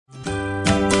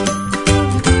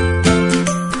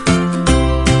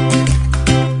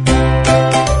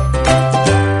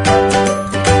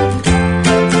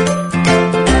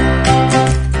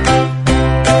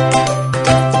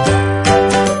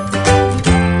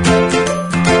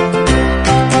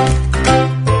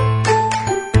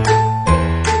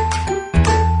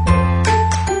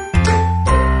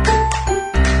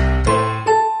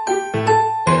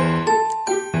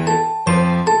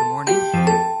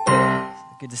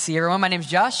see everyone. My name is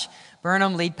Josh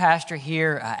Burnham, lead pastor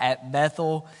here at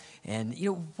Bethel. And,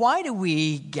 why do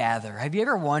we gather? Have you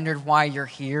ever wondered why you're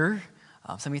here?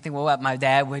 Some of you think, well, my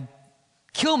dad would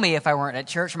kill me if I weren't at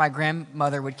church, or my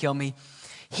grandmother would kill me.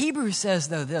 Hebrews says,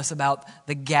 though, this about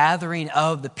the gathering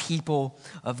of the people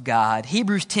of God.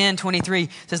 Hebrews 10:23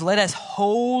 says, let us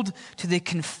hold to the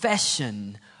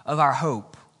confession of our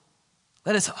hope.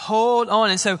 Let us hold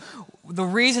on. And so the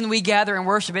reason we gather and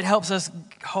worship, it helps us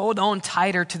hold on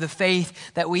tighter to the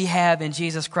faith that we have in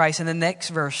Jesus Christ. In the next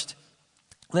verse,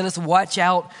 let us watch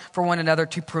out for one another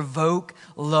to provoke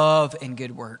love and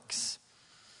good works.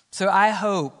 So I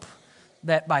hope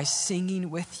that by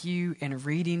singing with you and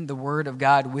reading the word of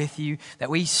God with you, that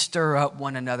we stir up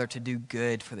one another to do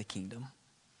good for the kingdom.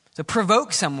 So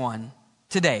provoke someone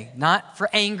today, not for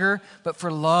anger, but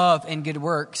for love and good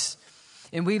works.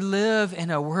 And we live in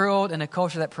a world and a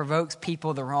culture that provokes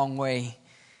people the wrong way.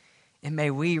 And may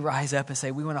we rise up and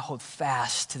say, we want to hold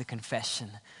fast to the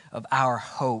confession of our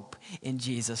hope in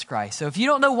Jesus Christ. So if you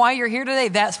don't know why you're here today,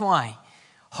 that's why.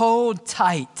 Hold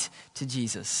tight to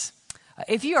Jesus.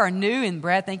 If you are new, and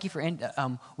Brad, thank you for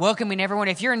welcoming everyone.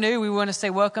 If you're new, we want to say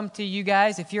welcome to you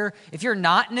guys. If you're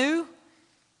not new,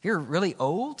 if you're really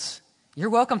old,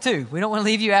 you're welcome too. We don't want to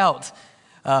leave you out.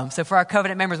 So for our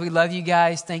covenant members, we love you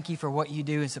guys. Thank you for what you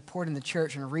do in supporting the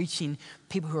church and reaching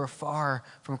people who are far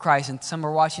from Christ. And some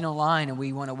are watching online, and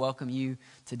we want to welcome you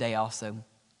today also.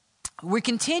 We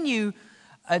continue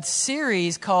a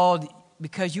series called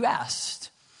Because You Asked.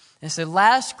 And so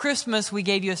last Christmas, we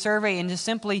gave you a survey and just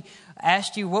simply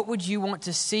asked you, what would you want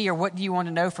to see or what do you want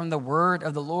to know from the word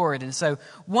of the Lord? And so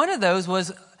one of those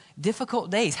was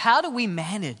difficult days. How do we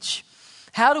manage?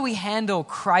 How do we handle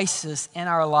crisis in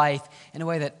our life in a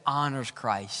way that honors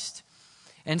Christ?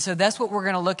 And so that's what we're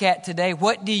going to look at today.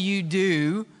 What do you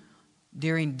do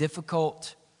during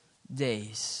difficult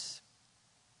days?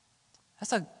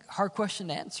 That's a hard question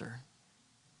to answer.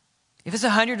 If it's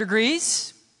 100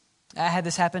 degrees, I had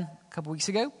this happen a couple weeks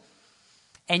ago,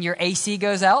 and your AC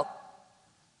goes out,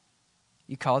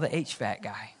 you call the HVAC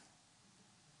guy.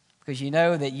 Because you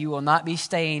know that you will not be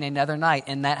staying another night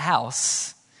in that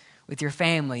house with your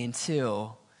family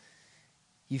until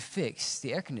you fix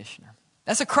the air conditioner.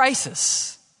 That's a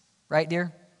crisis, right,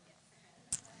 dear?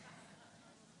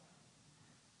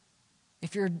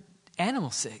 If your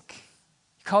animal's sick,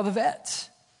 you call the vet.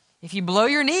 If you blow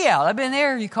your knee out, I've been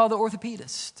there, you call the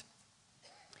orthopedist.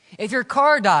 If your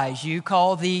car dies, you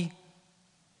call the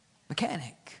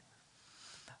mechanic.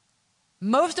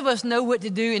 Most of us know what to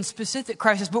do in specific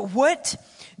crises, but what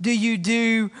do you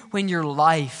do when your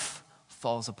life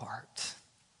falls apart?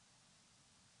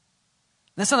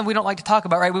 That's something we don't like to talk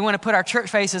about, right? We want to put our church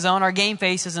faces on, our game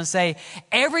faces, and say,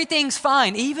 everything's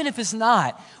fine, even if it's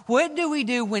not. What do we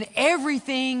do when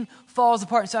everything falls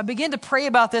apart? So I began to pray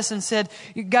about this and said,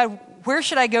 God, where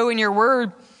should I go in your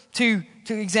word to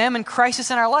examine crisis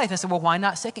in our life? I said, well, why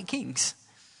not 2 Kings?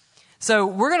 So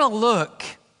we're going to look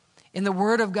in the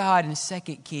word of God in 2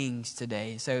 Kings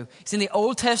today. So it's in the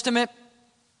Old Testament.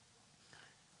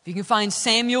 If you can find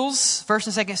Samuel's,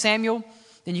 1st and 2nd Samuel,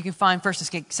 then you can find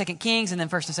 1st and 2nd Kings, and then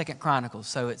 1st and 2nd Chronicles.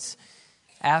 So it's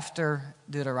after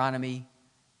Deuteronomy,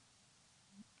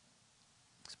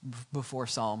 before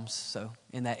Psalms, so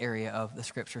in that area of the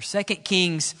scripture. 2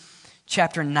 Kings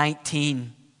chapter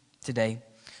 19 today.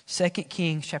 2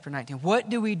 Kings chapter 19. What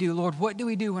do we do, Lord? What do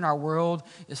we do when our world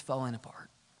is falling apart?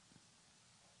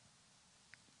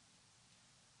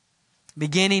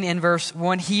 Beginning in verse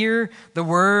 1, hear the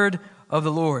word of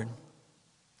the Lord.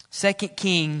 2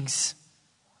 Kings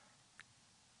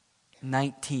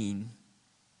 19,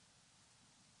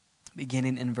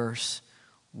 beginning in verse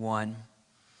 1.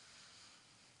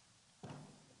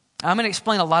 I'm going to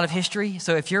explain a lot of history,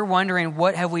 so if you're wondering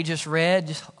what have we just read,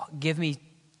 just give me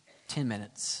 10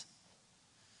 minutes.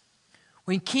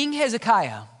 When King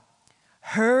Hezekiah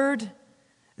heard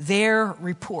their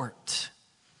report,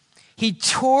 he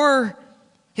tore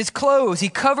his clothes, he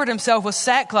covered himself with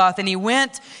sackcloth, and he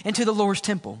went into the Lord's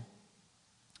temple.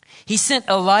 He sent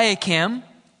Eliakim,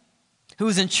 who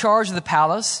was in charge of the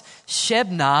palace,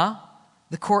 Shebna,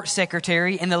 the court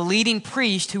secretary, and the leading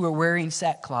priest who were wearing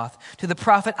sackcloth, to the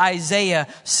prophet Isaiah,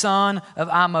 son of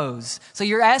Amoz. So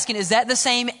you're asking, is that the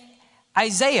same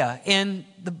Isaiah in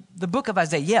the book of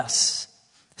Isaiah? Yes,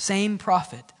 same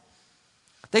prophet.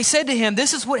 They said to him,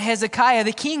 this is what Hezekiah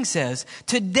the king says,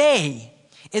 today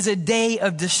is a day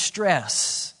of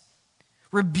distress,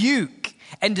 rebuke,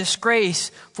 and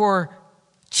disgrace, for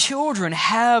children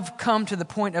have come to the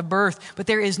point of birth, but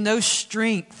there is no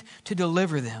strength to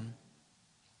deliver them.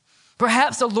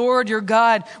 Perhaps the Lord your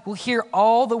God will hear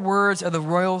all the words of the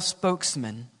royal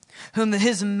spokesman. whom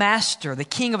his master, the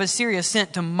king of Assyria,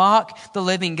 sent to mock the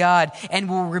living God, and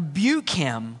will rebuke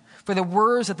him for the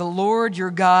words that the Lord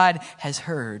your God has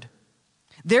heard.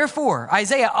 Therefore,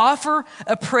 Isaiah, offer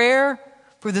a prayer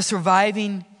for the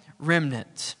surviving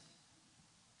remnant."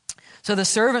 So the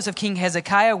servants of King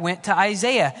Hezekiah went to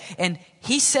Isaiah, and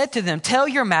he said to them, "Tell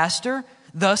your master,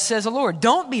 thus says the Lord,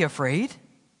 don't be afraid,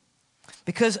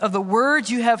 because of the words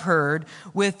you have heard,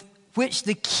 with which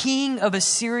the king of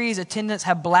Assyria's attendants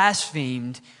have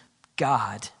blasphemed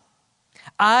God.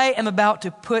 I am about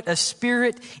to put a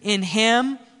spirit in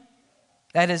him,"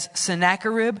 that is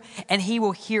Sennacherib, "and he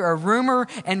will hear a rumor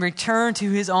and return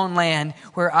to his own land,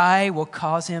 where I will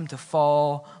cause him to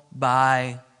fall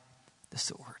by the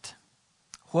sword."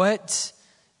 What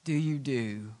do you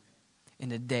do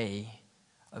in a day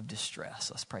of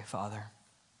distress? Let's pray. Father,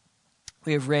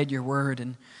 we have read your word,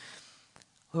 and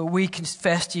Lord, we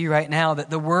confess to you right now that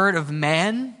the word of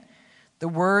man, the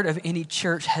word of any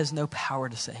church, has no power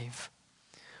to save.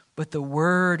 But the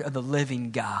word of the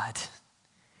living God,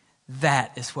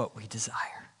 that is what we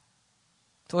desire.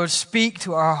 So Lord, speak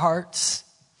to our hearts.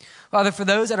 Father, for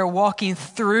those that are walking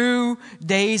through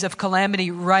days of calamity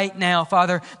right now,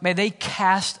 Father, may they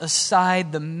cast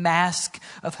aside the mask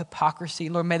of hypocrisy.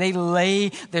 Lord, may they lay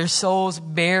their souls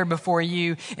bare before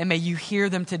you, and may you hear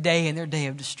them today in their day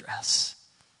of distress.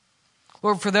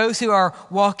 Lord, for those who are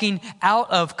walking out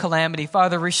of calamity,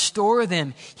 Father, restore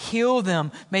them, heal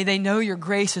them. May they know your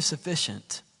grace is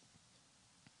sufficient.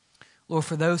 Lord,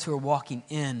 for those who are walking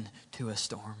into a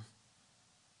storm,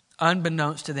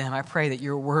 unbeknownst to them, I pray that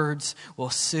your words will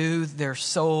soothe their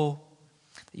soul,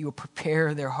 that you will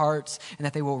prepare their hearts, and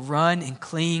that they will run and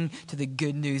cling to the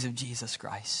good news of Jesus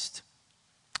Christ.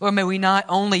 Lord, may we not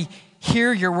only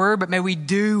hear your word, but may we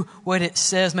do what it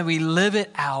says. May we live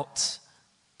it out.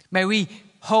 May we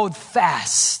hold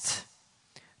fast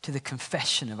to the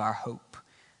confession of our hope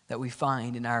that we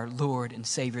find in our Lord and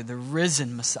Savior, the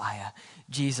risen Messiah,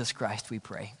 Jesus Christ, we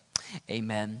pray.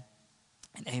 Amen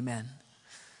and amen.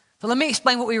 So let me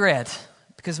explain what we read,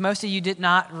 because most of you did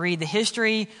not read the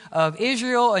history of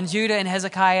Israel and Judah and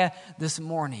Hezekiah this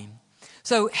morning.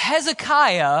 So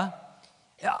Hezekiah,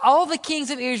 all the kings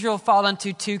of Israel fall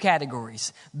into two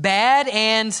categories: bad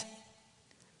and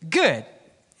good.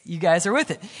 You guys are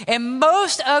with it. And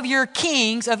most of your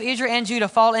kings of Israel and Judah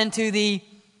fall into the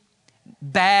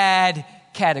bad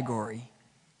category.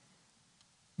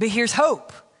 But here's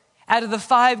hope. Out of the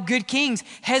 5 good kings,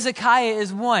 Hezekiah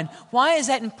is one. Why is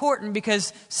that important?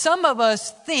 Because some of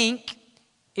us think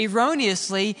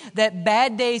erroneously that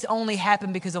bad days only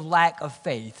happen because of lack of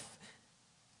faith.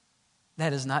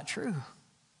 That is not true.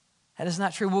 That is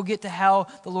not true. We'll get to how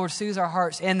the Lord soothes our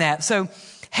hearts in that. So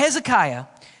Hezekiah,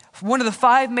 one of the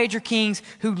 5 major kings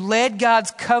who led God's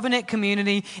covenant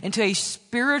community into a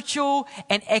spiritual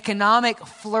and economic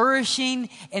flourishing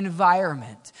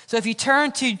environment. So if you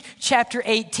turn to chapter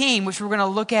 18, which we're going to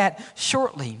look at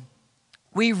shortly,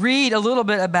 we read a little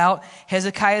bit about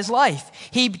Hezekiah's life.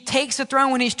 He takes the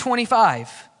throne when he's 25,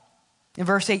 in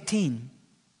verse 18.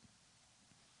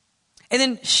 And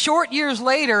then short years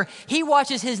later, he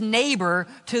watches his neighbor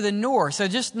to the north. So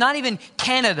just not even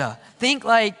Canada. Think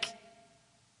like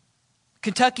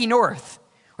Kentucky North,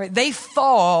 right? They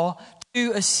fall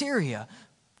to Assyria.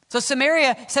 So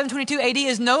Samaria, 722 AD,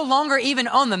 is no longer even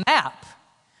on the map.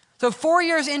 So 4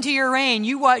 years into your reign,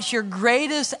 you watch your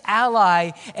greatest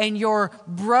ally and your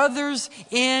brothers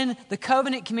in the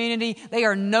covenant community. They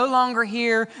are no longer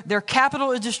here. Their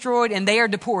capital is destroyed and they are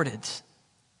deported.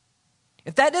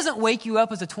 If that doesn't wake you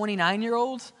up as a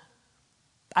 29-year-old,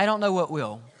 I don't know what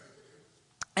will.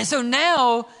 And so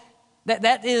now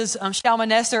that is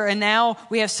Shalmaneser, and now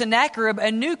we have Sennacherib,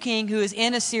 a new king who is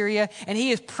in Assyria, and he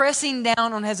is pressing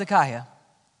down on Hezekiah.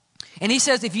 And he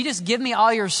says, if you just give me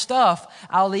all your stuff,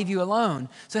 I'll leave you alone.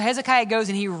 So Hezekiah goes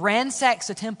and he ransacks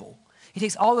the temple. He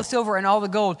takes all the silver and all the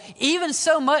gold, even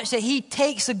so much that he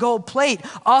takes the gold plate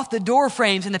off the door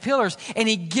frames and the pillars, and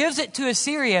he gives it to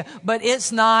Assyria, but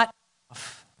it's not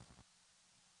enough.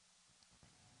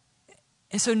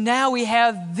 And so now we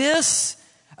have this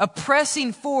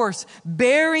oppressing force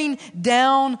bearing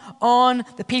down on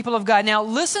the people of God. Now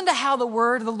listen to how the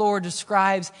word of the Lord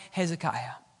describes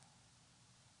Hezekiah.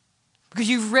 Because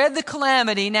you've read the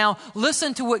calamity, now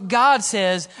listen to what God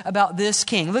says about this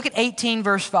king. Look at 18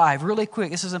 verse 5, really quick.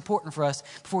 This is important for us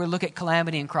before we look at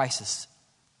calamity and crisis.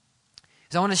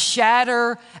 Because I want to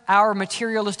shatter our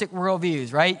materialistic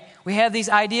worldviews, right? We have these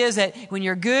ideas that when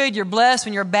you're good, you're blessed.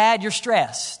 When you're bad, you're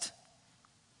stressed.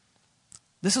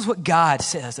 This is what God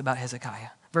says about Hezekiah.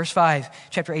 Verse 5,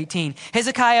 chapter 18.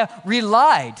 Hezekiah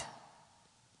relied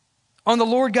on the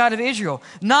Lord God of Israel.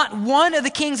 Not one of the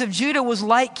kings of Judah was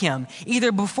like him,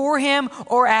 either before him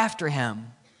or after him.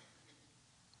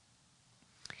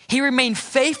 He remained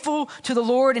faithful to the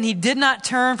Lord, and he did not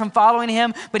turn from following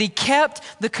him, but he kept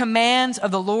the commands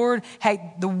of the Lord,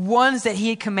 the ones that he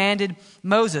had commanded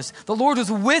Moses. The Lord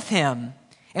was with him,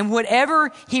 and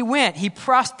wherever he went, he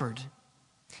prospered.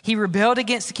 He rebelled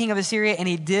against the king of Assyria, and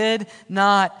he did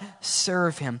not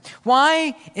serve him.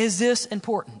 Why is this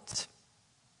important?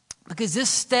 Because this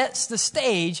sets the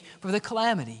stage for the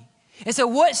calamity. And so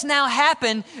what's now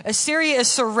happened, Assyria is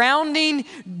surrounding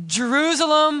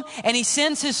Jerusalem, and he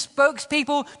sends his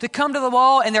spokespeople to come to the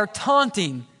wall, and they're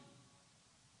taunting.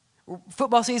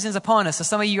 Football season is upon us, so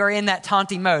some of you are in that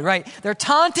taunting mode, right? They're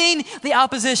taunting the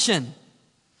opposition.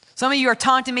 Some of you are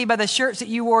taunting me by the shirts that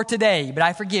you wore today, but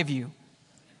I forgive you.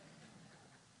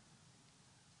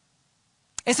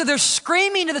 And so they're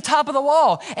screaming to the top of the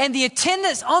wall, and the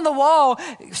attendants on the wall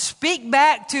speak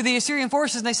back to the Assyrian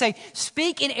forces, and they say,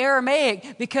 speak in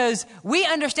Aramaic, because we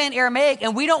understand Aramaic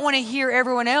and we don't want to hear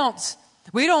everyone else.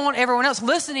 We don't want everyone else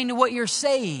listening to what you're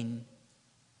saying.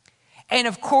 And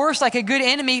of course, like a good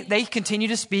enemy, they continue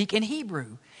to speak in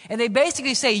Hebrew. And they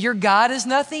basically say, your God is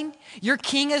nothing, your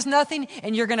king is nothing,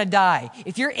 and you're going to die.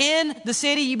 If you're in the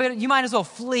city, you might as well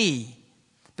flee,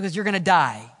 because you're going to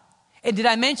die. And did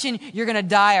I mention you're going to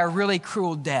die a really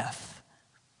cruel death?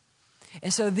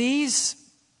 And so these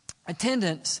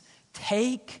attendants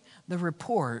take the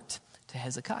report to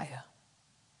Hezekiah.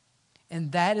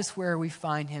 And that is where we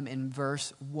find him in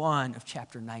verse 1 of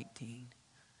chapter 19.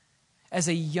 As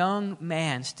a young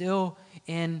man, still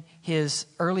in his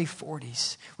early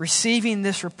 40s, receiving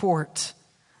this report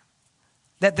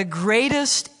that the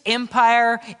greatest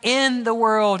empire in the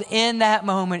world in that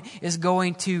moment is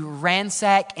going to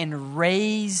ransack and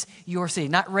raze your city.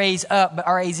 Not raise up, but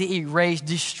R-A-Z-E, raze,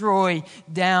 destroy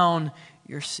down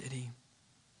your city.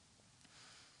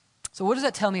 So what does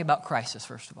that tell me about crisis,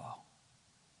 first of all?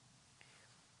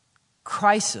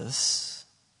 Crises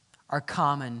are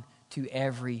common to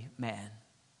every man.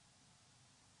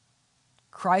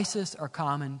 Crises are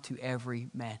common to every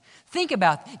man. Think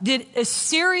about, did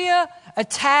Assyria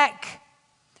attack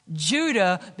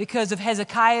Judah because of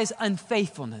Hezekiah's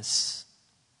unfaithfulness?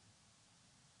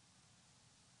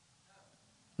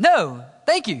 No.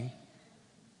 Thank you.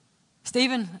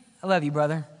 Stephen, I love you,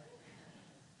 brother.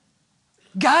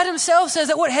 God himself says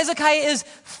that what Hezekiah is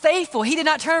faithful. He did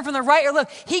not turn from the right or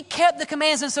left. He kept the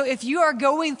commands. And so if you are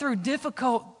going through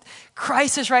difficult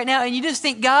crisis right now and you just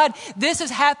think, God, this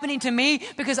is happening to me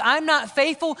because I'm not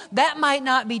faithful, that might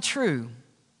not be true.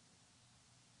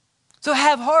 So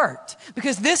have heart,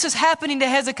 because this is happening to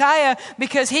Hezekiah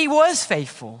because he was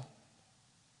faithful.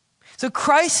 So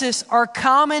crises are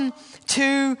common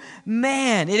to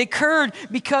man. It occurred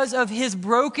because of his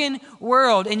broken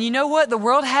world. And you know what? The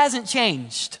world hasn't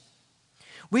changed.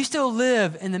 We still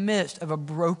live in the midst of a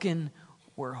broken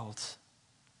world.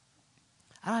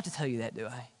 I don't have to tell you that, do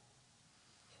I?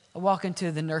 I walk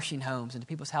into the nursing homes, into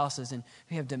people's houses, and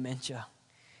we have dementia.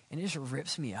 And it just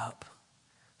rips me up.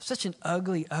 Such an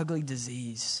ugly, ugly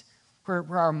disease where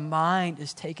our mind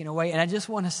is taken away. And I just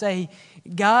want to say,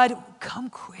 God, come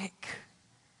quick.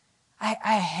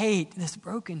 I hate this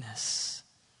brokenness.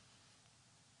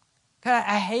 God,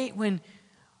 I hate when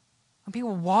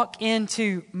people walk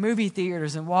into movie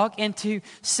theaters and walk into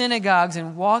synagogues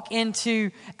and walk into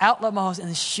outlet malls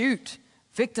and shoot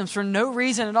victims for no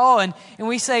reason at all. And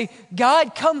we say,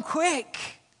 God, come quick.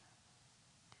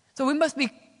 So we must be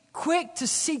quick to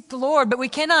seek the Lord, but we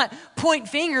cannot point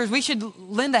fingers. We should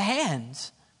lend a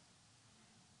hand.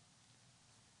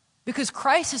 Because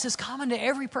crisis is common to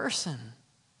every person.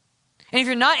 And if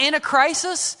you're not in a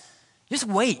crisis, just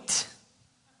wait.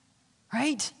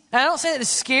 Right? And I don't say that to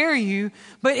scare you,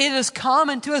 but it is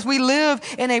common to us. We live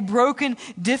in a broken,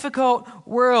 difficult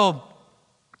world.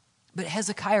 But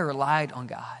Hezekiah relied on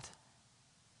God.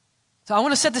 So I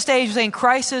want to set the stage saying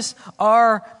crises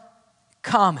are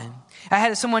common. I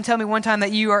had someone tell me one time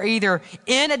that you are either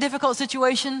in a difficult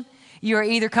situation, you are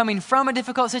either coming from a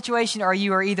difficult situation, or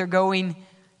you are either going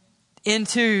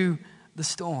into the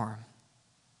storm.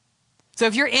 So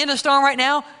if you're in a storm right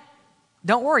now,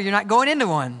 don't worry, you're not going into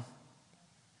one.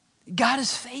 God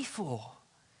is faithful.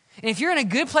 And if you're in a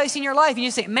good place in your life and you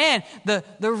say, man, the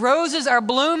roses are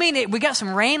blooming. We got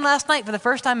some rain last night for the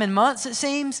first time in months, it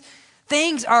seems.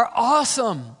 Things are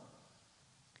awesome.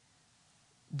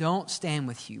 Don't stand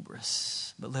with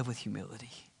hubris, but live with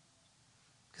humility.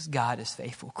 Because God is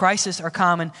faithful. Crises are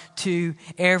common to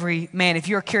every man. If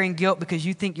you're carrying guilt because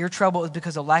you think your trouble is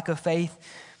because of lack of faith,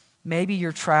 maybe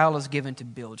your trial is given to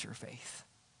build your faith.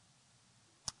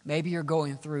 Maybe you're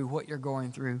going through what you're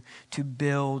going through to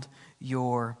build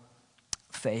your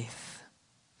faith.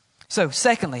 So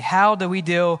secondly, how do we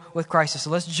deal with crisis? So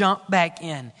let's jump back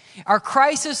in. Are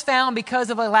crises found because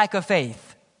of a lack of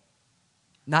faith?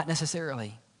 Not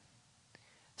necessarily.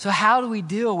 So how do we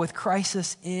deal with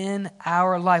crisis in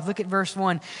our life? Look at verse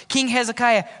 1. King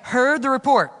Hezekiah heard the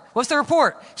report. What's the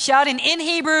report? Shouting in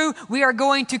Hebrew, "We are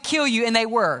going to kill you." And they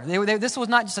were. This was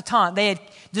not just a taunt. They had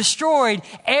destroyed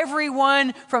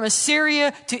everyone from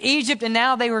Assyria to Egypt, and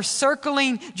now they were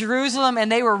circling Jerusalem,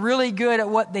 and they were really good at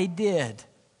what they did.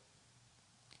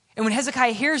 And when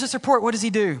Hezekiah hears this report, what does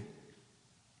he do?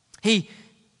 He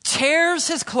tears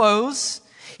his clothes,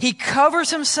 he covers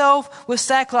himself with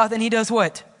sackcloth, and he does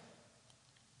what?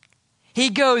 He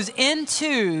goes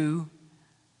into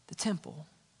the temple.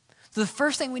 So the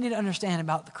first thing we need to understand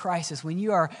about the crisis, when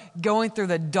you are going through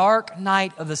the dark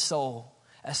night of the soul,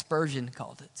 as Spurgeon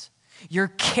called it, your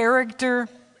character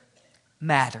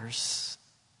matters.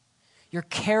 Your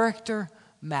character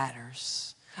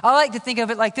matters. I like to think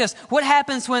of it like this. What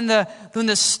happens when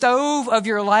the stove of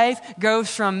your life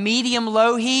goes from medium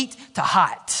low heat to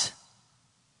hot?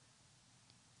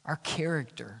 Our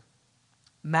character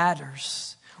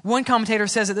matters. One commentator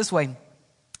says it this way: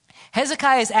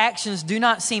 Hezekiah's actions do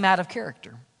not seem out of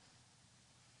character.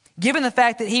 Given the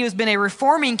fact that he has been a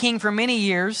reforming king for many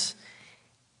years,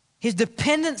 his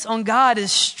dependence on God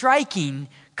is striking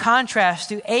contrast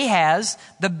to Ahaz,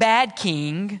 the bad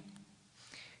king,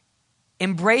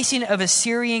 embracing of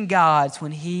Assyrian gods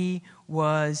when he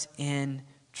was in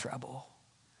trouble.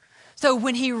 So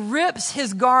when he rips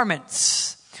his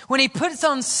garments, when he puts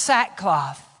on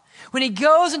sackcloth, when he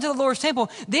goes into the Lord's temple,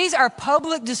 these are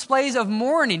public displays of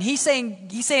mourning. He's saying,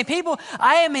 people,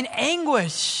 I am in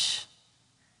anguish.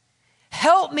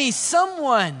 Help me,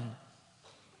 someone.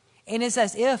 And it's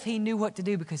as if he knew what to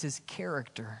do because his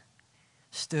character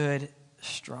stood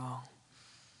strong.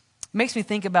 It makes me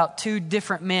think about two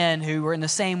different men who were in the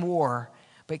same war,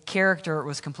 but character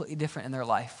was completely different in their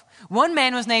life. One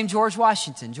man was named George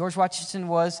Washington. George Washington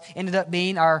ended up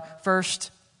being our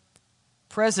first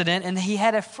president, and he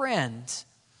had a friend.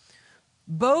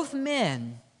 Both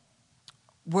men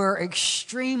were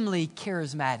extremely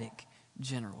charismatic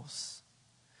generals.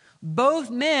 Both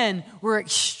men were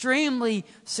extremely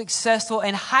successful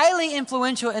and highly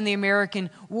influential in the American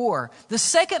war. The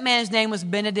second man's name was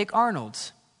Benedict Arnold.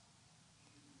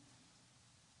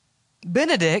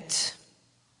 Benedict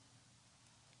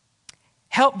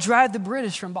helped drive the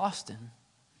British from Boston.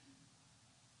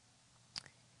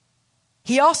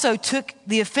 He also took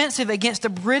the offensive against the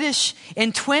British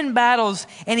in twin battles,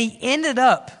 and he ended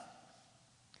up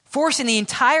forcing the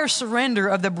entire surrender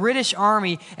of the British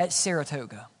army at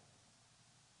Saratoga.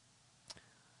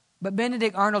 But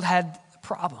Benedict Arnold had a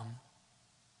problem.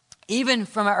 Even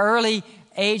from an early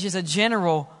age as a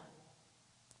general,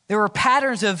 there were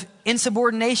patterns of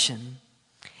insubordination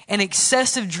and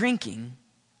excessive drinking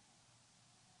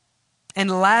and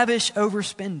lavish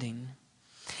overspending.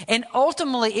 And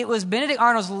ultimately, it was Benedict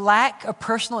Arnold's lack of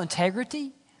personal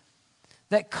integrity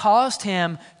that caused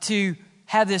him to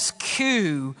have this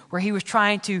coup where he was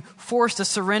trying to force the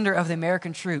surrender of the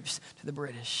American troops to the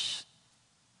British.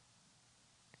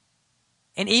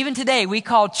 And even today, we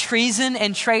call treason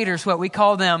and traitors what we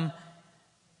call them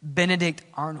Benedict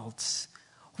Arnolds.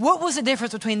 What was the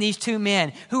difference between these two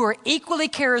men who were equally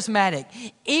charismatic,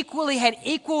 had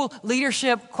equal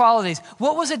leadership qualities?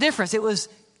 What was the difference? It was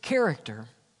character.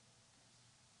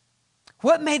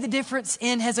 What made the difference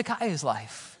in Hezekiah's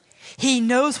life? He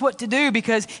knows what to do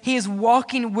because he is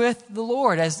walking with the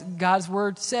Lord, as God's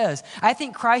word says. I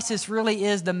think crisis really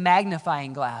is the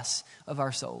magnifying glass of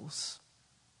our souls.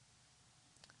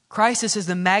 Crisis is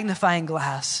the magnifying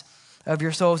glass of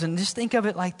your souls. And just think of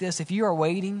it like this. If you are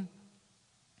waiting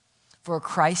for a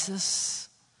crisis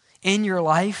in your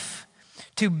life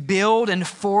to build and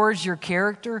forge your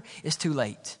character, it's too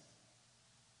late.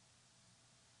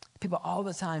 People all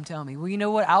the time tell me, well, you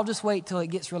know what? I'll just wait till it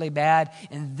gets really bad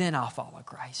and then I'll follow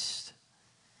Christ.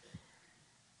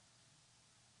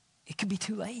 It could be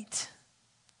too late.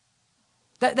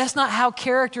 That's not how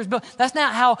character is built. That's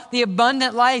not how the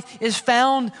abundant life is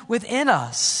found within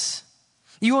us.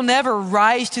 You will never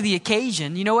rise to the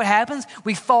occasion. You know what happens?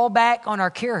 We fall back on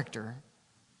our character.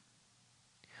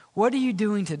 What are you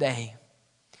doing today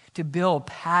to build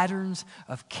patterns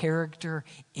of character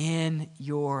in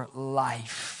your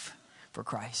life for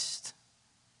Christ?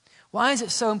 Why is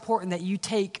it so important that you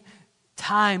take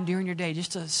time during your day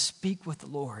just to speak with the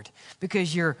Lord?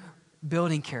 Because you're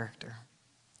building character.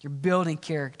 You're building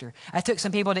character. I took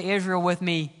some people to Israel with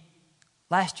me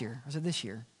last year. Or was it this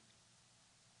year?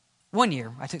 1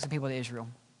 year, I took some people to Israel.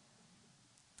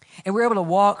 And we were able to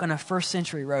walk on a first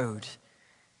century road,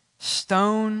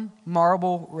 stone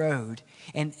marble road.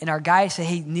 And our guide said,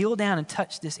 hey, kneel down and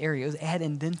touch this area. It had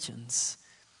indentions.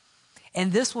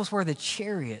 And this was where the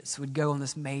chariots would go on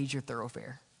this major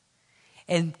thoroughfare.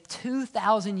 And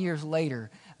 2,000 years later,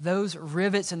 those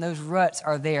rivets and those ruts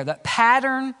are there. That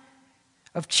pattern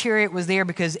of chariot was there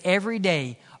because every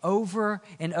day, over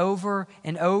and over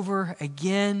and over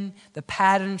again, the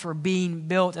patterns were being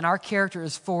built, and our character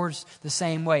is forged the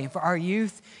same way. And for our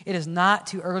youth, it is not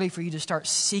too early for you to start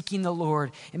seeking the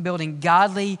Lord and building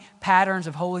godly patterns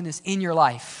of holiness in your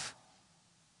life.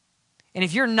 And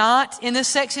if you're not in this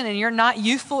section and you're not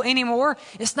youthful anymore,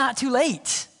 it's not too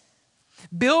late.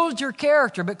 Build your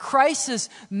character, but Christ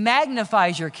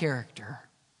magnifies your character.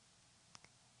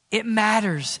 It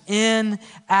matters in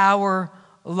our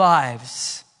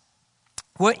lives.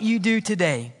 What you do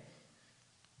today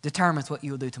determines what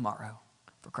you will do tomorrow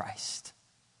for Christ.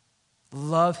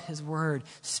 Love his word.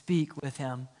 Speak with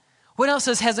him. What else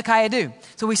does Hezekiah do?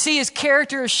 So we see his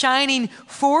character is shining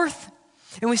forth.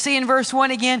 And we see in verse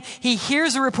 1 again, he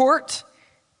hears a report.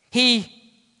 He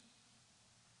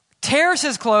tears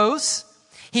his clothes.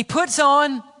 He puts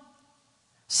on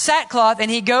sackcloth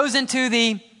and he goes into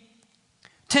the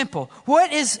temple.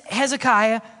 What is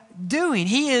Hezekiah doing?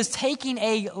 He is taking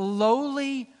a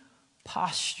lowly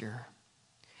posture,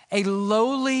 a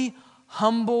lowly,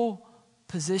 humble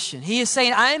position. He is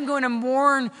saying, I am going to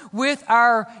mourn with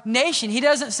our nation. He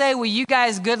doesn't say, well, you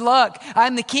guys, good luck.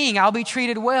 I'm the king. I'll be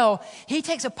treated well. He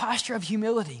takes a posture of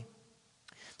humility.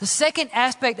 The second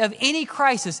aspect of any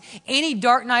crisis, any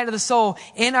dark night of the soul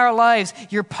in our lives,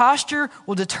 your posture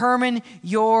will determine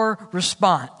your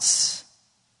response.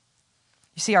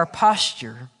 You see, our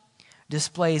posture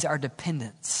displays our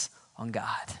dependence on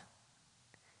God.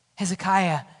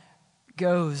 Hezekiah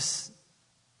goes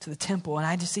to the temple, and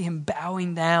I just see him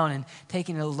bowing down and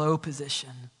taking a low position.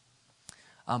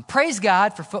 Praise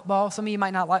God for football. Some of you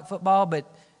might not like football,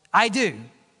 but I do.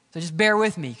 So just bear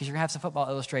with me because you're going to have some football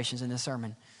illustrations in this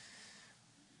sermon.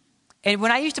 And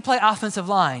when I used to play offensive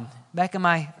line back in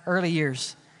my early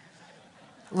years,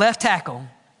 left tackle,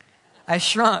 I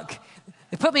shrunk.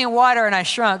 They put me in water and I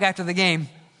shrunk after the game.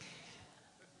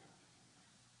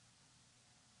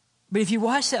 But if you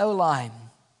watch the O-line,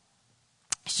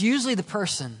 it's usually the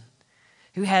person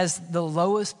who has the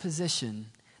lowest position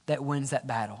that wins that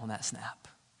battle on that snap.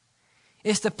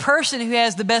 It's the person who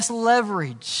has the best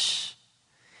leverage.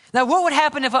 Now, what would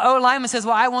happen if an O-lineman says,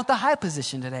 well, I want the high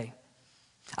position today?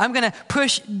 I'm going to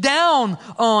push down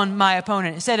on my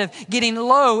opponent instead of getting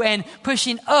low and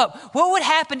pushing up. What would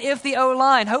happen if the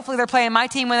O-line, hopefully they're playing my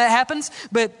team when that happens,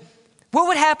 but what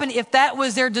would happen if that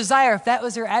was their desire, if that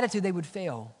was their attitude? They would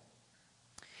fail.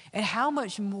 And how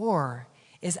much more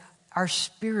is our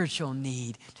spiritual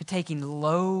need to taking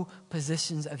low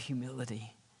positions of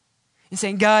humility and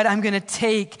saying, God, I'm going to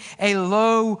take a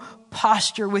low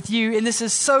posture with you. And this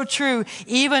is so true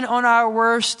even on our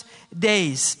worst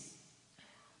days.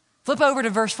 Flip over to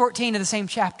verse 14 of the same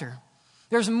chapter.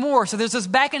 There's more. So there's this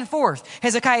back and forth.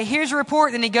 Hezekiah hears a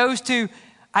report, then he goes to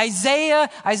Isaiah.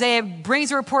 Isaiah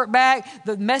brings a report back.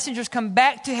 The messengers come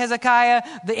back to Hezekiah.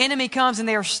 The enemy comes and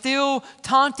they are still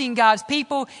taunting God's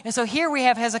people. And so here we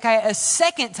have Hezekiah a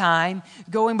second time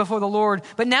going before the Lord.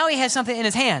 But now he has something in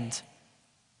his hand.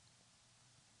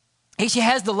 He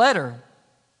has the letter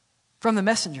from the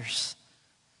messengers.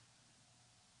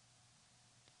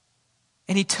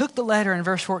 And he took the letter in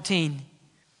verse 14.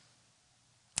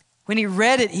 When he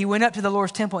read it, he went up to the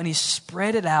Lord's temple and he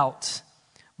spread it out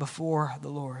before the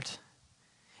Lord.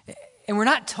 And we're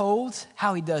not told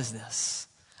how he does this.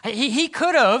 He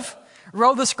could have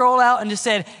rolled the scroll out and just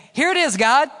said, here it is,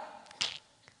 God.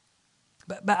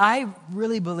 But I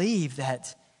really believe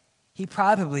that he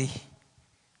probably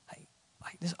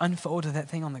like just unfolded that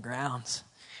thing on the ground.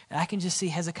 And I can just see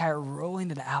Hezekiah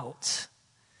rolling it out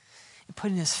and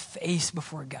putting his face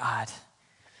before God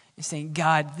and saying,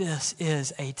 God, this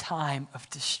is a time of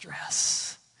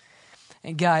distress.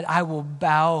 And God, I will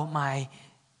bow my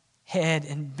head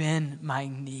and bend my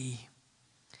knee.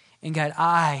 And God,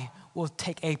 I will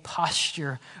take a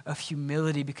posture of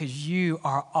humility because you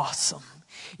are awesome.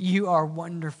 You are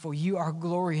wonderful. You are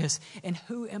glorious. And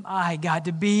who am I, God,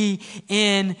 to be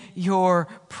in your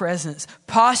presence?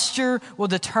 Posture will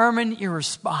determine your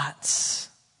response.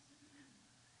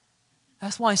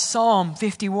 That's why Psalm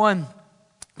 51,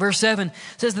 verse 7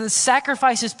 says that the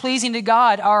sacrifices pleasing to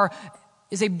God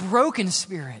is a broken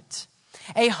spirit.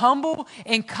 A humble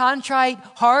and contrite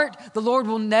heart, the Lord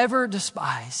will never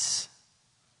despise.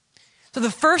 So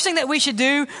the first thing that we should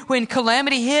do when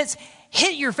calamity hits,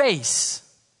 hit your face.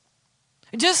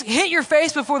 Just hit your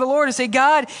face before the Lord and say,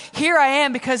 God, here I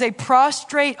am, because a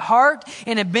prostrate heart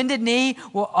and a bended knee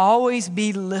will always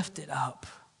be lifted up.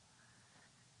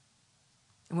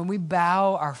 And when we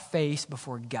bow our face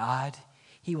before God,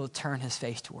 he will turn his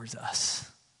face towards us.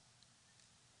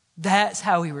 That's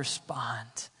how we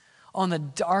respond on the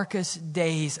darkest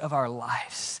days of our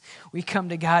lives. We come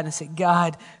to God and say,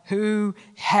 God, who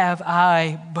have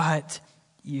I but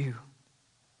you?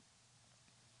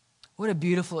 What a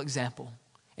beautiful example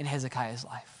in Hezekiah's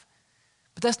life.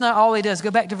 But that's not all he does.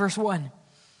 Go back to verse 1.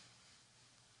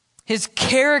 His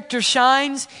character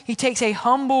shines. He takes a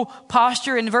humble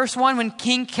posture. In verse 1, when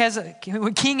King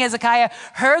Hezekiah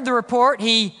heard the report,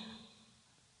 he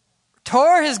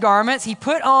tore his garments, he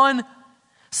put on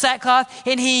sackcloth,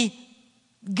 and he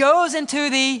goes into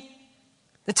the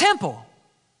temple.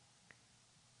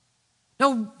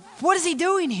 Now, what is he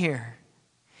doing here?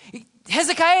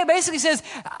 Hezekiah basically says,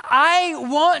 I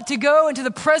want to go into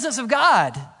the presence of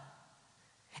God.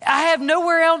 I have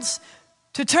nowhere else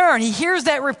to turn. He hears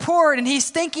that report and he's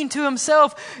thinking to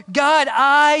himself, God,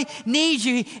 I need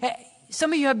you.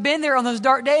 Some of you have been there on those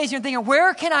dark days. You're thinking,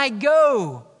 where can I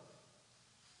go?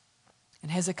 And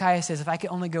Hezekiah says, if I could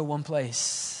only go one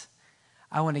place,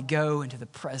 I want to go into the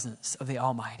presence of the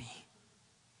Almighty.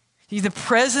 See, the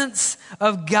presence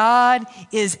of God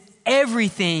is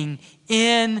everything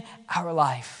in our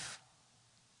life.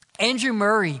 Andrew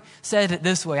Murray said it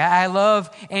this way. I love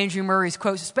Andrew Murray's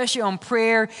quotes, especially on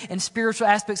prayer and spiritual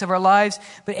aspects of our lives.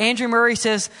 But Andrew Murray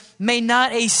says, may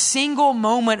not a single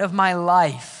moment of my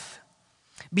life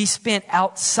be spent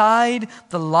outside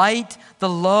the light, the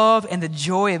love, and the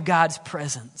joy of God's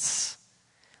presence.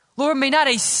 Lord, may not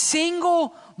a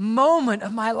single moment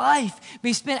of my life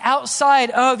be spent outside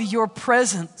of your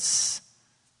presence.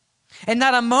 And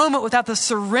not a moment without the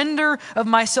surrender of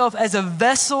myself as a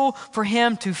vessel for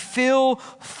him to fill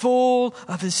full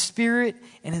of his Spirit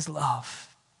and his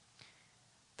love.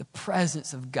 The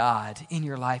presence of God in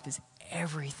your life is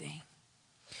everything.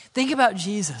 Think about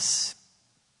Jesus.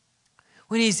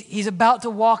 When he's about to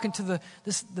walk into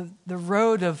the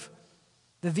road of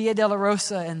the Via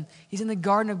Dolorosa, and he's in the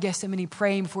Garden of Gethsemane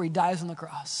praying before he dies on the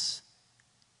cross.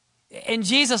 And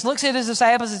Jesus looks at his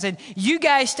disciples and said, you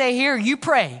guys stay here, you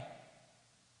pray.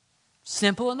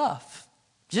 Simple enough.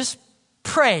 Just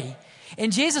pray.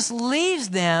 And Jesus leaves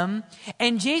them,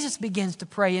 and Jesus begins to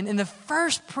pray. And in the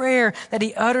first prayer that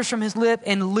he utters from his lip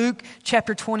in Luke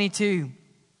chapter 22,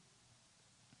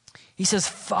 he says,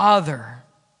 Father,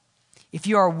 if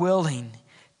you are willing,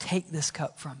 take this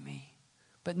cup from me.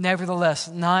 But nevertheless,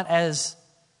 not as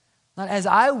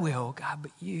I will, God,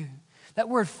 but you. That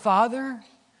word Father,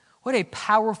 what a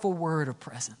powerful word of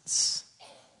presence.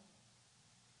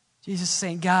 Jesus is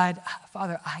saying, God,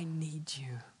 Father, I need you.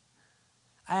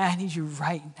 I need you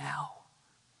right now.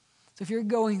 So if you're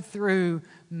going through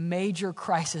major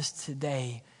crisis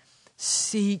today,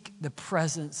 seek the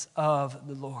presence of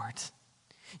the Lord.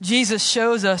 Jesus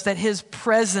shows us that his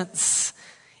presence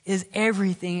is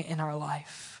everything in our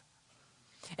life.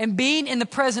 And being in the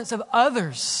presence of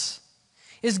others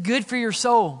is good for your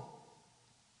soul.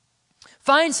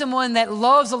 Find someone that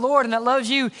loves the Lord and that loves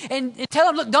you, and tell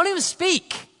them, look, don't even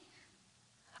speak.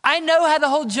 I know how the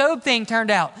whole Job thing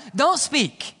turned out. Don't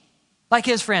speak like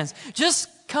his friends. Just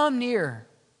come near.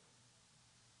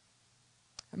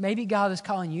 Or maybe God is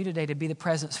calling you today to be the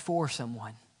presence for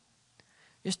someone.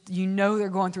 You know they're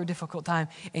going through a difficult time,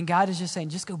 and God is just saying,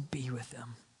 just go be with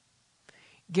them.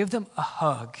 Give them a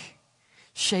hug.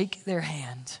 Shake their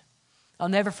hand. I'll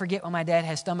never forget when my dad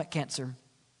had stomach cancer,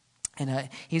 and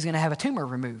he's going to have a tumor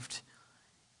removed.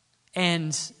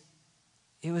 And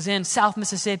it was in South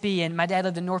Mississippi, and my dad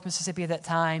lived in North Mississippi at that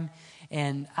time.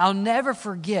 And I'll never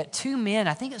forget two men,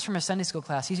 I think it's from a Sunday school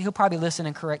class. He'll probably listen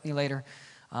and correct me later,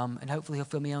 and hopefully he'll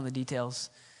fill me in on the details.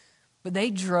 But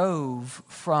they drove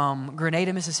from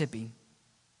Grenada, Mississippi,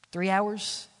 3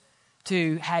 hours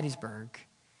to Hattiesburg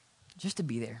just to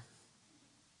be there.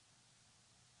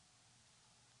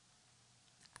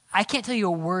 I can't tell you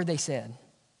a word they said.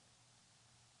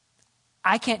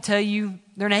 I can't tell you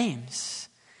their names.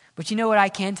 But you know what I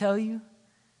can tell you?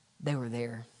 They were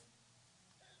there.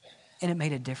 And it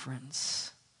made a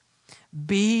difference.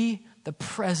 Be the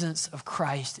presence of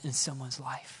Christ in someone's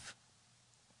life.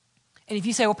 And if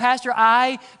you say, well, Pastor,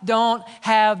 I don't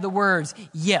have the words.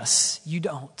 Yes, you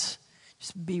don't.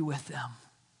 Just be with them.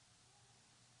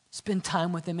 Spend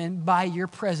time with them, and by your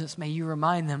presence, may you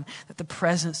remind them that the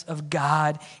presence of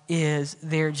God is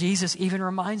there. Jesus even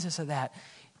reminds us of that.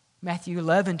 Matthew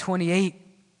 11:28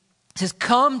 says,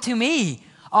 come to me,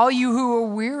 all you who are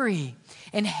weary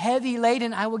and heavy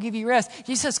laden, I will give you rest.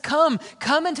 Jesus says, come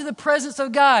into the presence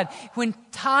of God. When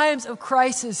times of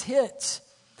crisis hit,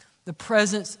 the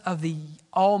presence of the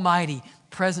Almighty,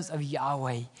 presence of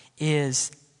Yahweh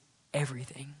is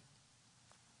everything.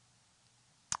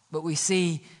 But we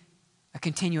see a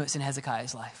continuance in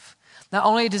Hezekiah's life. Not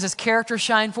only does his character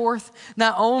shine forth,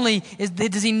 not only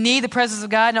does he need the presence of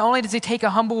God, not only does he take a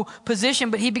humble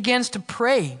position, but he begins to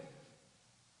pray.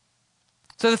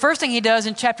 So the first thing he does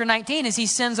in chapter 19 is he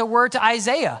sends a word to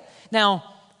Isaiah. Now,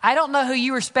 I don't know who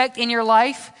you respect in your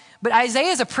life, but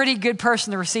Isaiah is a pretty good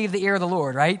person to receive the ear of the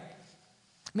Lord, right?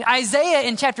 I mean, Isaiah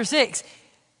in chapter 6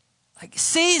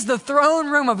 sees the throne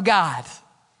room of God.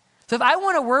 So if I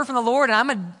want a word from the Lord and I'm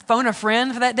going to phone a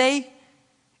friend for that day,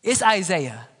 it's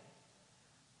Isaiah.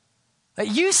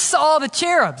 You saw the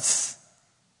cherubs.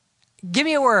 Give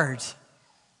me a word.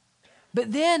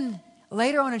 But then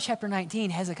later on in chapter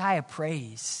 19, Hezekiah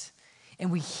prays.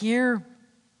 And we hear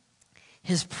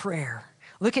his prayer.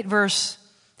 Look at verse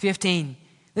 15.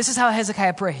 This is how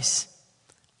Hezekiah prays.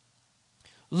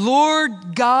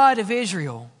 Lord God of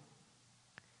Israel,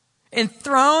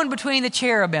 enthroned between the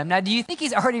cherubim. Now, do you think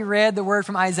he's already read the word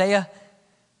from Isaiah?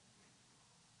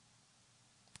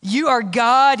 You are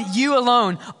God, you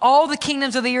alone, all the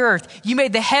kingdoms of the earth. You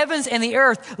made the heavens and the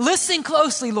earth. Listen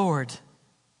closely, Lord.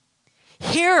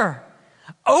 Hear,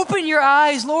 open your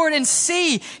eyes, Lord, and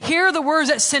see. Hear the words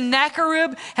that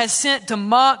Sennacherib has sent to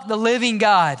mock the living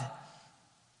God.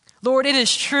 Lord, it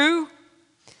is true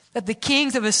that the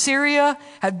kings of Assyria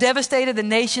have devastated the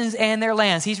nations and their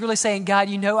lands. He's really saying, God,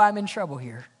 you know I'm in trouble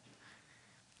here.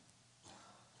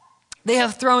 They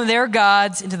have thrown their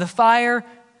gods into the fire.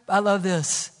 I love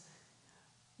this.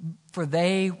 For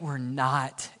they were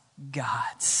not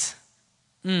gods.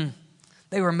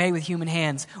 They were made with human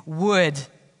hands, wood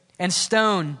and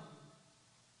stone.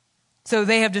 So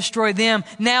they have destroyed them.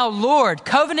 Now, Lord,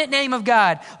 covenant name of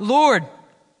God, Lord,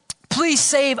 please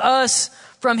save us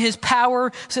from his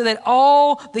power so that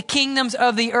all the kingdoms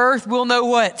of the earth will know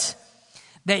what?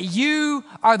 That you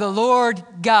are the Lord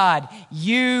God,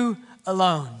 you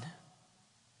alone.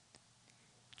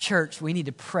 Church, we need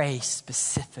to pray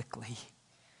specifically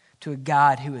to a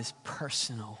God who is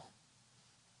personal.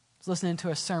 I was listening to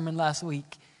a sermon last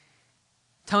week.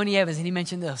 Tony Evans, and he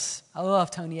mentioned this. I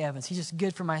love Tony Evans. He's just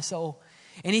good for my soul.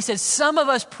 And he said, some of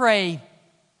us pray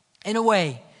in a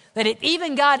way that if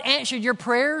even God answered your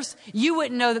prayers, you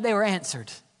wouldn't know that they were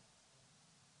answered.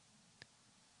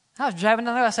 I was driving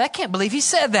down the road. I said, I can't believe he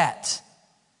said that.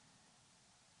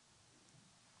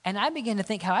 And I began to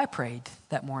think how I prayed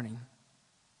that morning.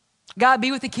 God,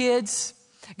 be with the kids.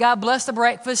 God, bless the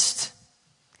breakfast.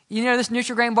 You know, this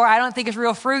Nutri-Grain bar, I don't think it's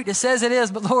real fruit. It says it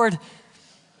is, but Lord,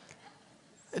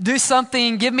 do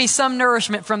something. Give me some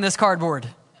nourishment from this cardboard.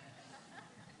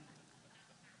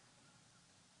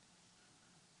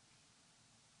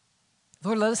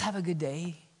 Lord, let us have a good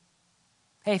day.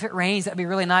 Hey, if it rains, that'd be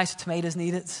really nice. Tomatoes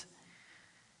need it.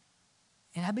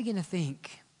 And I begin to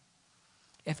think,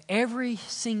 if every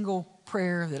single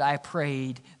prayer that I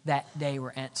prayed that day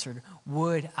were answered,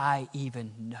 would I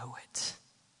even know it?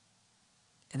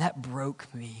 And that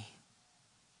broke me.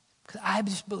 Because I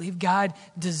just believe God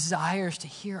desires to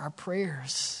hear our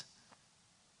prayers.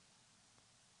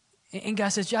 And God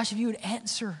says, Josh, if you would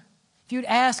answer, if you would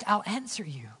ask, I'll answer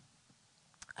you.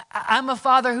 I'm a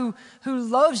father who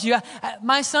loves you.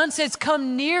 My son says,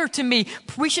 come near to me.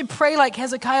 We should pray like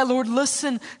Hezekiah, Lord,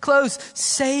 listen close.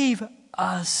 Save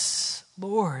us,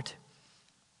 Lord.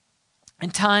 In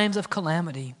times of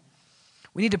calamity,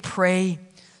 we need to pray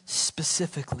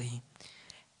specifically.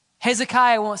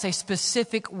 Hezekiah wants a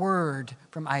specific word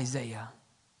from Isaiah.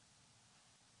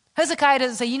 Hezekiah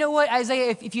doesn't say, you know what,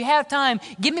 Isaiah, if you have time,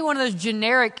 give me one of those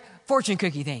generic fortune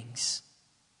cookie things.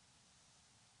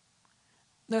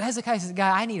 No, Hezekiah says,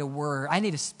 God, I need a word. I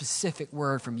need a specific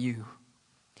word from you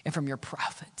and from your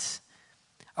prophets.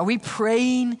 Are we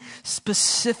praying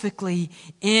specifically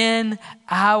in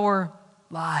our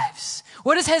lives?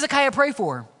 What does Hezekiah pray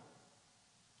for?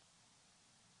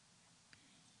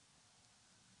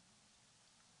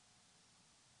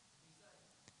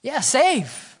 Yeah,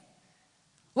 save.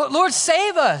 Lord,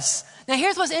 save us. Now,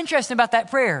 here's what's interesting about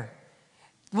that prayer.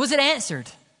 Was it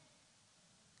answered?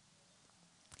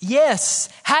 Yes.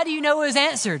 How do you know it was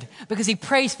answered? Because he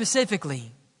prayed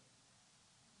specifically.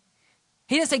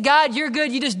 He didn't say, God, you're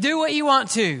good. You just do what you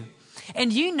want to.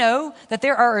 And you know that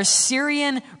there are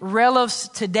Assyrian relics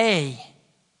today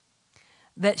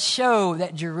that show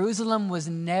that Jerusalem was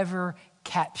never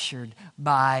captured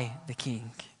by the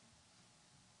king.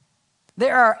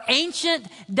 There are ancient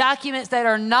documents that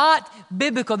are not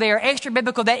biblical. They are extra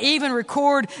biblical that even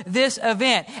record this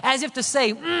event as if to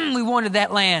say, we wanted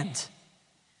that land.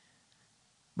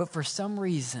 But for some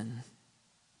reason,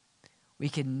 we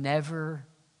could never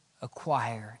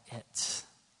acquire it.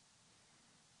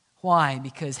 Why?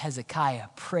 Because Hezekiah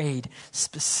prayed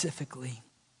specifically.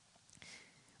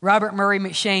 Robert Murray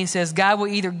McShane says, God will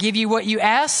either give you what you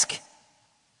ask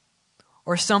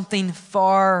or something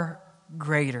far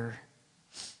greater.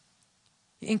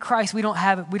 In Christ, we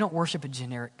don't worship a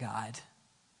generic God.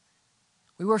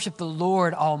 We worship the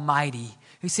Lord Almighty,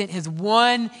 who sent his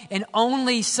one and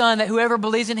only Son, that whoever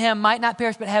believes in him might not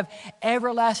perish but have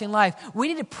everlasting life. We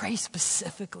need to pray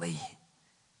specifically.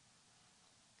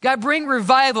 God, bring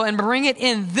revival and bring it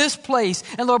in this place.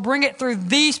 And Lord, bring it through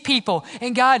these people.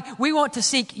 And God, we want to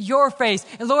seek your face.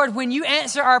 And Lord, when you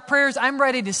answer our prayers, I'm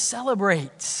ready to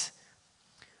celebrate.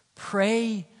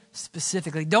 Pray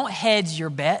specifically. Don't hedge your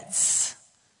bets.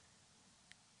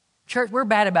 Church, we're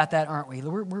bad about that, aren't we?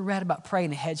 We're bad about praying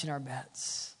and hedging our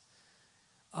bets.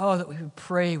 Oh, that we would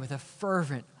pray with a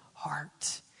fervent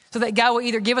heart so that God will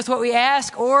either give us what we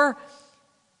ask or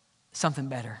something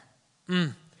better.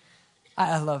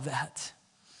 I love that.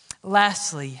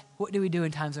 Lastly, what do we do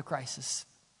in times of crisis?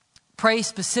 Pray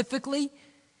specifically,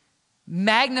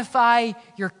 magnify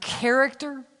your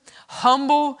character,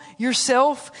 humble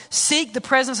yourself, seek the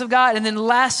presence of God, and then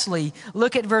lastly,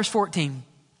 look at verse 14.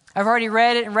 I've already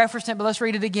read it and referenced it, but let's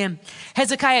read it again.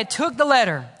 Hezekiah took the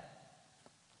letter,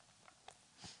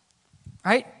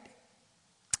 right,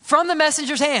 from the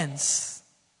messenger's hands.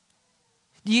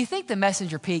 Do you think the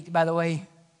messenger peeked, by the way?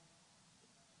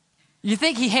 You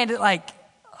think he handed it like,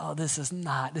 oh, this is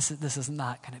not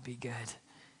going to be good.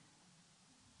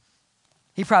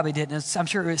 He probably didn't. I'm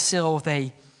sure it was sealed with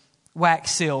a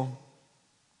wax seal.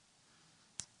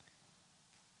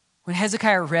 When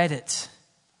Hezekiah read it,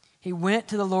 he went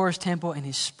to the Lord's temple and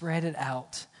he spread it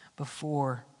out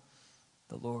before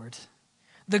the Lord.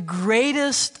 The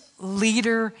greatest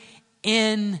leader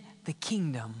in the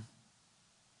kingdom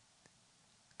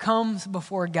comes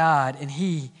before God and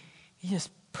he just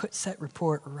puts that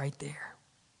report right there.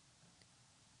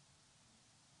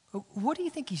 What do you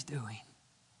think he's doing?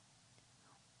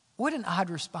 What an odd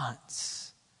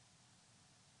response.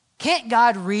 Can't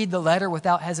God read the letter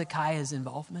without Hezekiah's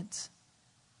involvement?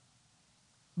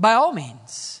 By all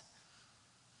means.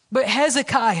 But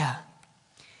Hezekiah,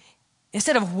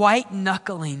 instead of white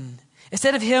knuckling,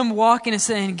 instead of him walking and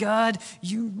saying, God,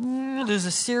 there's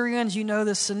Assyrians,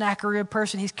 this Sennacherib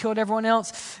person, he's killed everyone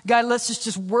else. God, let's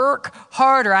just work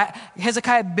harder.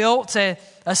 Hezekiah built a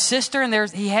cistern.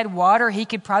 He had water. He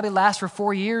could probably last for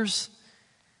 4 years.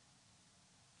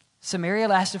 Samaria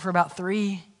lasted for about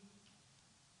 3.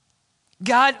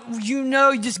 God,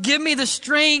 just give me the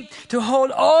strength to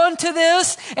hold on to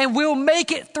this and we'll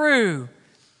make it through.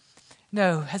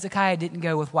 No, Hezekiah didn't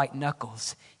go with white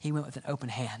knuckles. He went with an open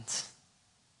hand.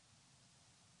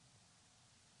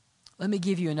 Let me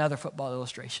give you another football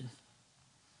illustration.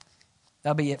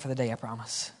 That'll be it for the day, I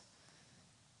promise.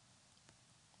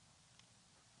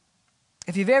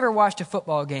 If you've ever watched a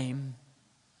football game,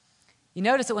 you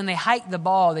notice that when they hike the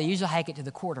ball, they usually hike it to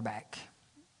the quarterback.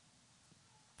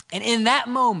 And in that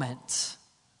moment,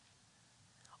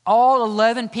 all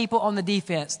 11 people on the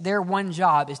defense, their one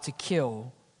job is to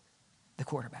kill the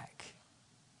quarterback.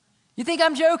 You think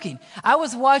I'm joking? I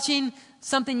was watching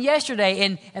something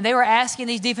yesterday, and they were asking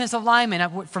these defensive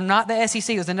linemen from not the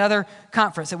SEC, it was another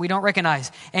conference that we don't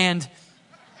recognize. And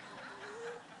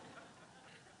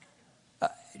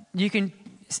you can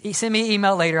send me an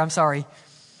email later, I'm sorry.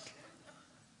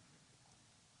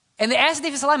 And they asked the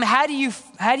defensive lineman, how do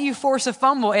you force a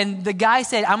fumble? And the guy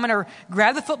said, I'm going to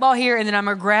grab the football here, and then I'm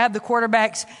going to grab the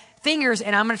quarterback's fingers,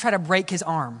 and I'm going to try to break his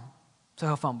arm so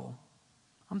he'll fumble.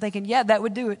 I'm thinking, yeah, that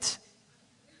would do it.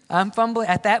 I'm fumbling.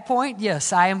 At that point,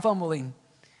 yes, I am fumbling.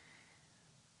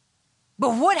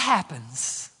 But what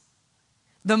happens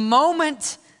the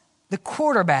moment the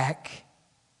quarterback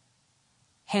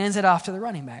hands it off to the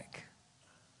running back?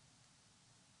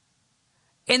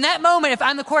 In that moment, if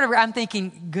I'm the quarterback, I'm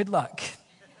thinking, good luck.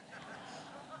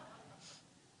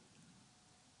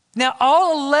 Now,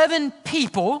 all 11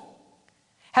 people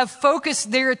have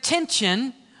focused their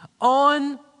attention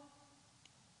on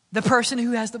the person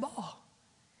who has the ball.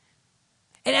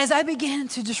 And as I began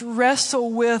to just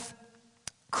wrestle with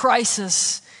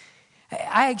crisis,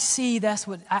 I see that's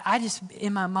what,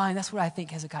 in my mind, that's what I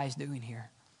think Hezekiah is doing here.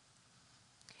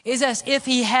 Is as if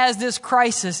he has this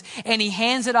crisis and he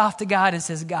hands it off to God and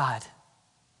says, God,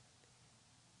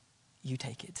 you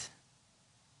take it.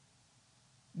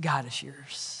 God is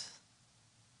yours.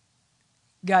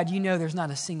 God, you know there's not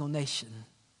a single nation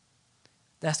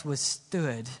that's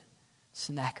withstood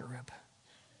Sennacherib.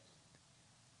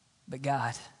 But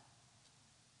God,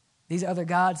 these other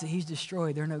gods that he's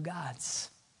destroyed, they're no gods.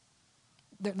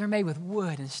 They're made with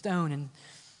wood and stone, and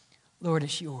Lord,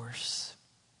 it's yours.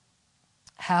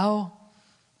 How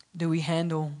do we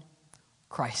handle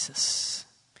crisis?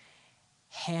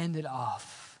 Hand it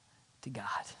off to God.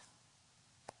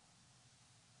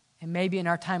 And maybe in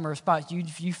our time of response,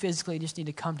 you physically just need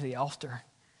to come to the altar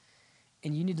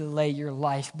and you need to lay your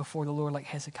life before the Lord like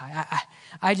Hezekiah.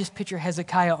 I just picture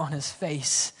Hezekiah on his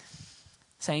face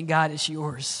saying, God, it's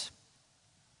yours.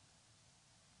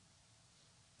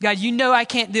 God, you know I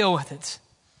can't deal with it.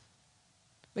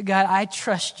 But God, I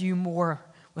trust you more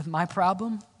with my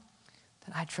problem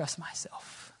than I trust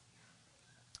myself.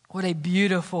 What a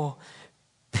beautiful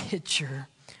picture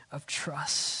of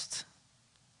trust.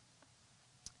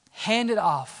 Hand it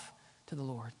off to the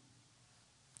Lord.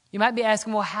 You might be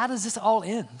asking, well, how does this all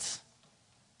end?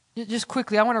 Just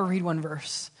quickly, I want to read one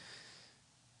verse.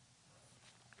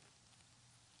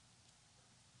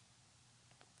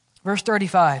 Verse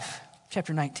 35,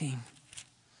 chapter 19.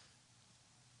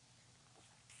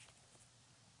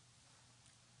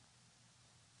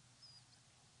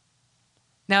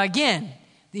 Now again,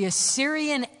 the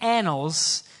Assyrian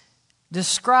annals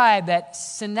describe that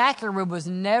Sennacherib was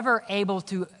never able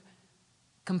to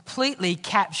completely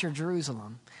capture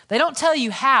Jerusalem. They don't tell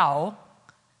you how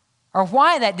or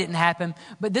why that didn't happen,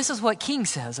 but this is what King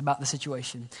says about the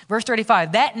situation. Verse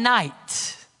 35, that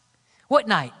night, what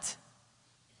night?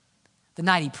 The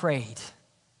night he prayed.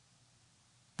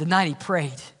 The night he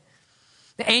prayed.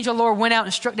 The angel of the Lord went out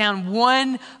and struck down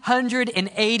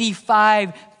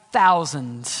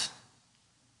 185,000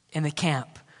 in the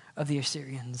camp of the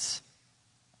Assyrians.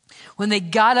 When they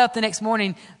got up the next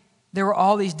morning, there were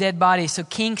all these dead bodies. So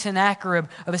King Sennacherib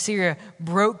of Assyria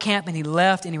broke camp and he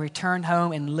left and he returned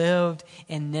home and lived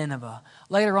in Nineveh.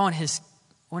 Later on,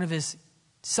 one of his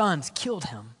sons killed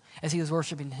him as he was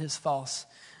worshiping his false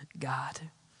god.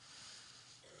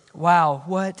 Wow,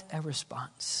 what a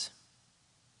response.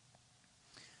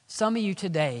 Some of you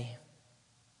today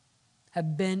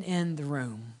have been in the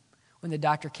room when the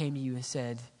doctor came to you and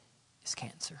said, it's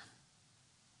cancer.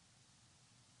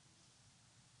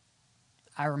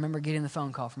 I remember getting the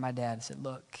phone call from my dad and said,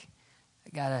 look, I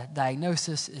got a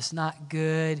diagnosis. It's not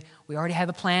good. We already have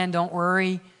a plan. Don't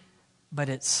worry. But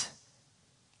it's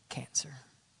cancer.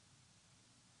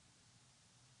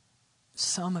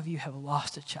 Some of you have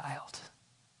lost a child.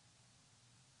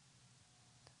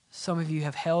 Some of you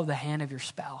have held the hand of your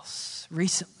spouse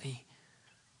recently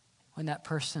when that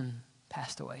person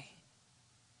passed away.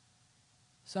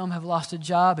 Some have lost a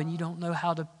job and you don't know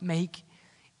how to make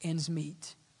ends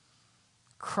meet.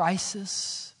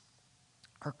 Crises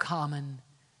are common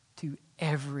to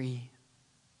every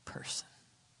person.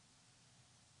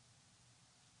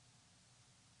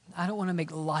 I don't want to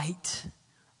make light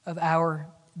of our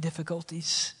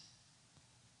difficulties,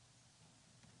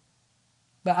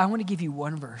 but I want to give you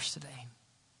one verse today.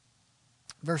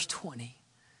 Verse 20.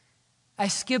 I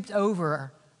skipped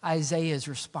over Isaiah's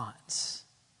response,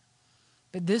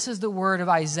 but this is the word of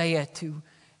Isaiah to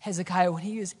Hezekiah when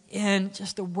he was in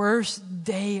just the worst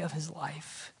day of his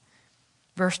life.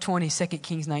 Verse 20, 2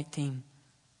 Kings 19.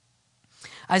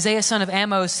 Isaiah, son of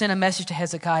Amos, sent a message to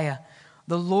Hezekiah.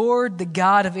 The Lord, the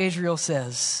God of Israel,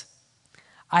 says,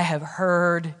 I have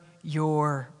heard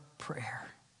your prayer.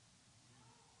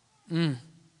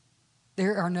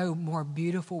 There are no more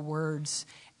beautiful words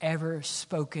ever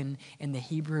spoken in the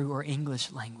Hebrew or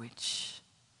English language.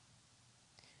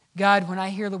 God, when I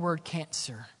hear the word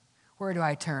cancer, where do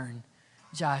I turn?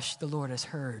 Josh, the Lord has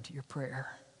heard your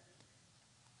prayer.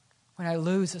 When I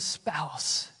lose a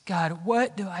spouse, God,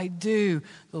 what do I do?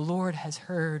 The Lord has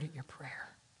heard your prayer.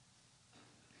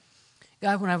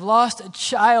 God, when I've lost a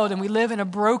child and we live in a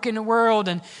broken world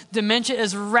and dementia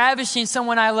is ravishing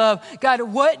someone I love, God,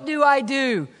 what do I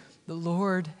do? The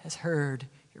Lord has heard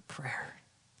your prayer.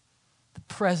 The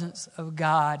presence of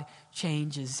God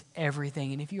changes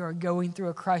everything. And if you are going through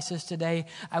a crisis today,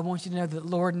 I want you to know that the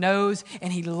Lord knows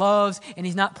and he loves and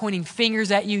he's not pointing fingers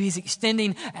at you. He's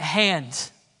extending a hand.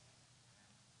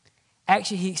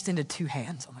 Actually, he extended two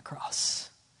hands on the cross.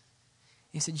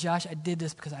 He said, Josh, I did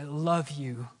this because I love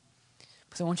you,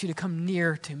 because I want you to come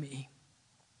near to me.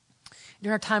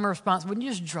 During our time of response, wouldn't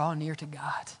you just draw near to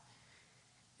God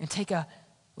and take a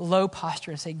low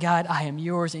posture and say, God, I am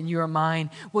yours and you are mine.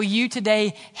 Will you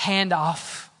today hand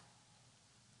off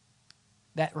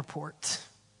that report?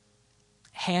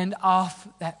 Hand off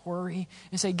that worry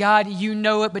and say, God, you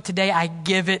know it, but today I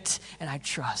give it and I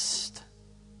trust.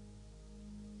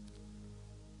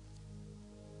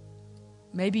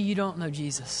 maybe you don't know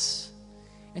Jesus.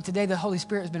 And today the Holy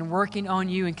Spirit has been working on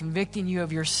you and convicting you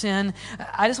of your sin.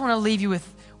 I just want to leave you with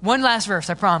one last verse,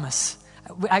 I promise.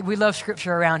 We love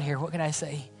scripture around here. What can I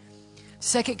say?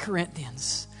 2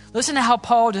 Corinthians. Listen to how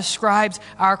Paul describes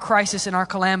our crisis and our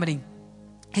calamity.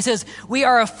 He says, we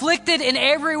are afflicted in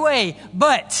every way,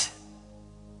 but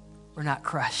we're not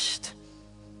crushed.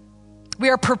 We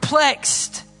are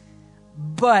perplexed,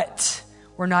 but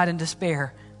we're not in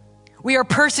despair. We are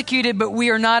persecuted, but we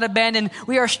are not abandoned.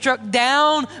 We are struck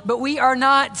down, but we are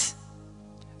not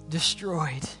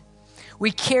destroyed.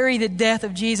 We carry the death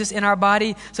of Jesus in our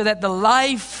body so that the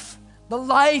life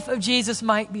of Jesus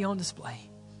might be on display.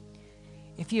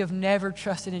 If you have never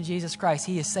trusted in Jesus Christ,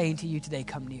 he is saying to you today,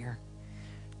 come near.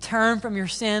 Turn from your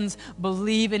sins,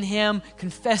 believe in him,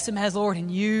 confess him as Lord,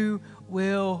 and you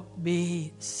will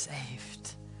be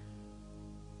saved.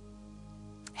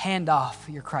 Hand off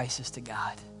your crisis to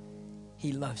God.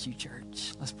 He loves you,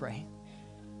 church. Let's pray.